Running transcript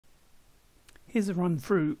Here's a run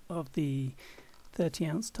through of the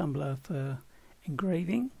 30-ounce tumbler for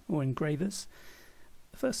engraving or engravers.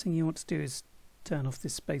 The first thing you want to do is turn off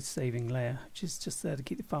this space saving layer, which is just there to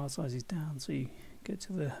keep the file sizes down. So you go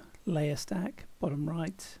to the layer stack, bottom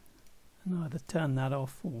right, and either turn that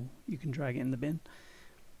off or you can drag it in the bin.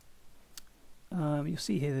 You'll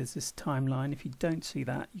see here there's this timeline. If you don't see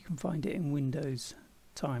that, you can find it in Windows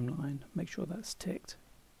timeline. Make sure that's ticked.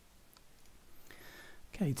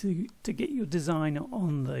 Okay, to get your design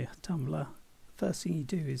on the tumbler, the first thing you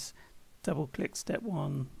do is double click step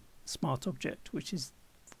 1, Smart Object, which is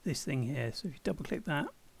this thing here. So if you double click that,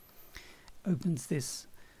 opens this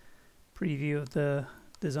preview of the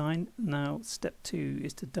design. Now step 2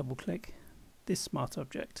 is to double click this Smart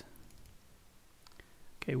Object.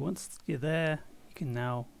 Okay, once you're there, you can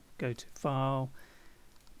now go to File,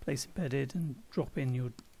 Place Embedded, and drop in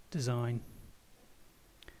your design.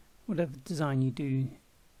 Whatever design you do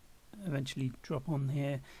eventually drop on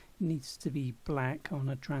here, it needs to be black on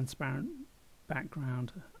a transparent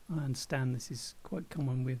background. I understand this is quite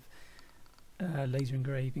common with laser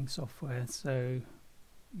engraving software, so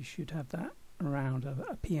you should have that around.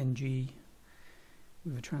 A PNG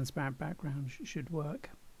with a transparent background should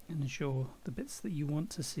work, and ensure the bits that you want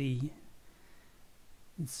to see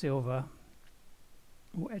in silver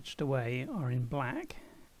or etched away are in black.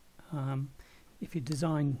 If your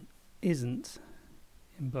design isn't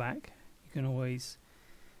in black, you can always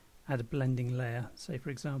add a blending layer. Say for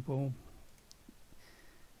example,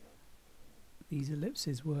 these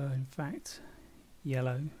ellipses were in fact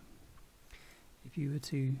yellow. If you were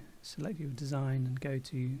to select your design and go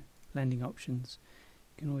to blending options,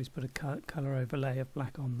 you can always put a color overlay of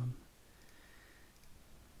black on them.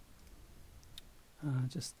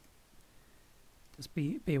 Just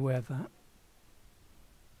be aware of that.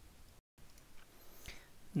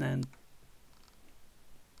 And then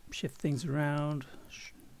shift things around.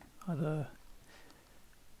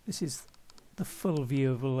 This is the full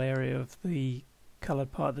viewable area of the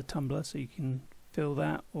coloured part of the tumbler, so you can fill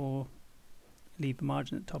that or leave a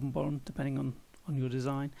margin at top and bottom depending on your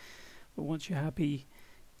design. But once you're happy,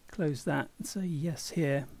 close that and say yes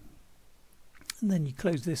here, and then you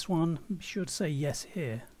close this one, be sure to say yes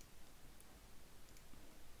here.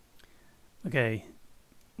 Okay,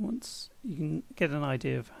 once you can get an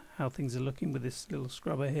idea of how things are looking with this little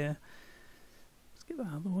scrubber here, let's get that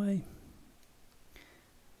out of the way.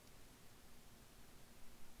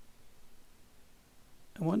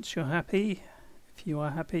 And once you're happy, if you are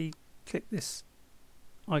happy, click this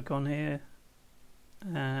icon here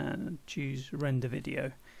and choose render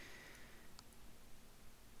video.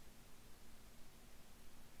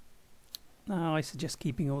 Now I suggest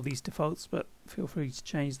keeping all these defaults, but feel free to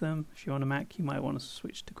change them. If you're on a Mac, you might want to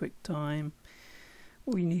switch to QuickTime.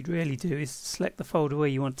 All you need really do is select the folder where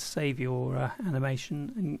you want to save your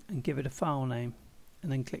animation and give it a file name,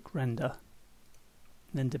 and then click render.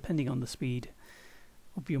 And then depending on the speed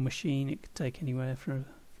of your machine, it could take anywhere from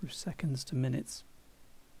seconds to minutes.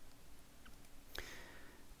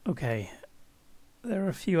 Okay, there are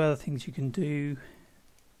a few other things you can do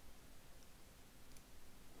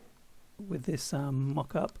with this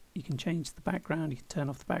mock-up. You can change the background, you can turn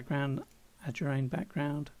off the background, add your own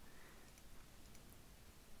background.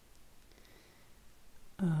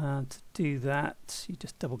 To do that, you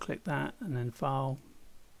just double click that and then File,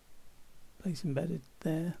 Place Embedded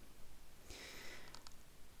there.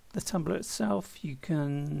 The tumbler itself, you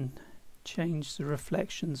can change the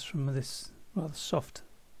reflections from this rather soft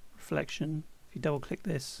reflection. If you double click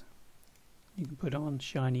this, you can put on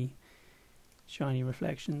shiny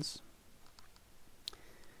reflections.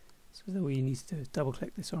 So all you need to do is double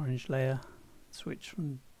click this orange layer, switch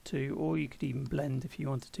from to, or you could even blend if you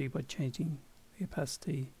wanted to by changing the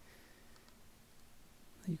opacity.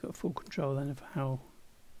 You've got full control then of how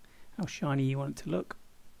shiny you want it to look.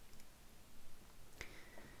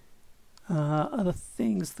 Other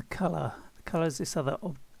things, the colour. The colour is this other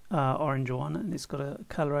orange one, and it's got a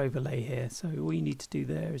colour overlay here. So all you need to do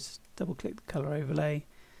there is double click the colour overlay.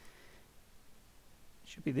 It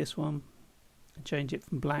should be this one, and change it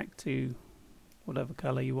from black to whatever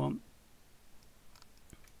colour you want.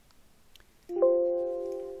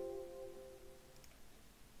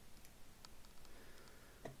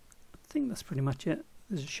 I think that's pretty much it.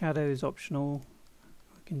 There's a shadow is optional.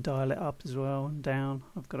 I can dial it up as well and down.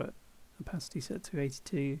 I've got a opacity set to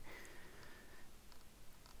 82.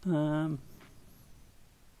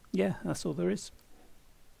 Yeah, that's all there is.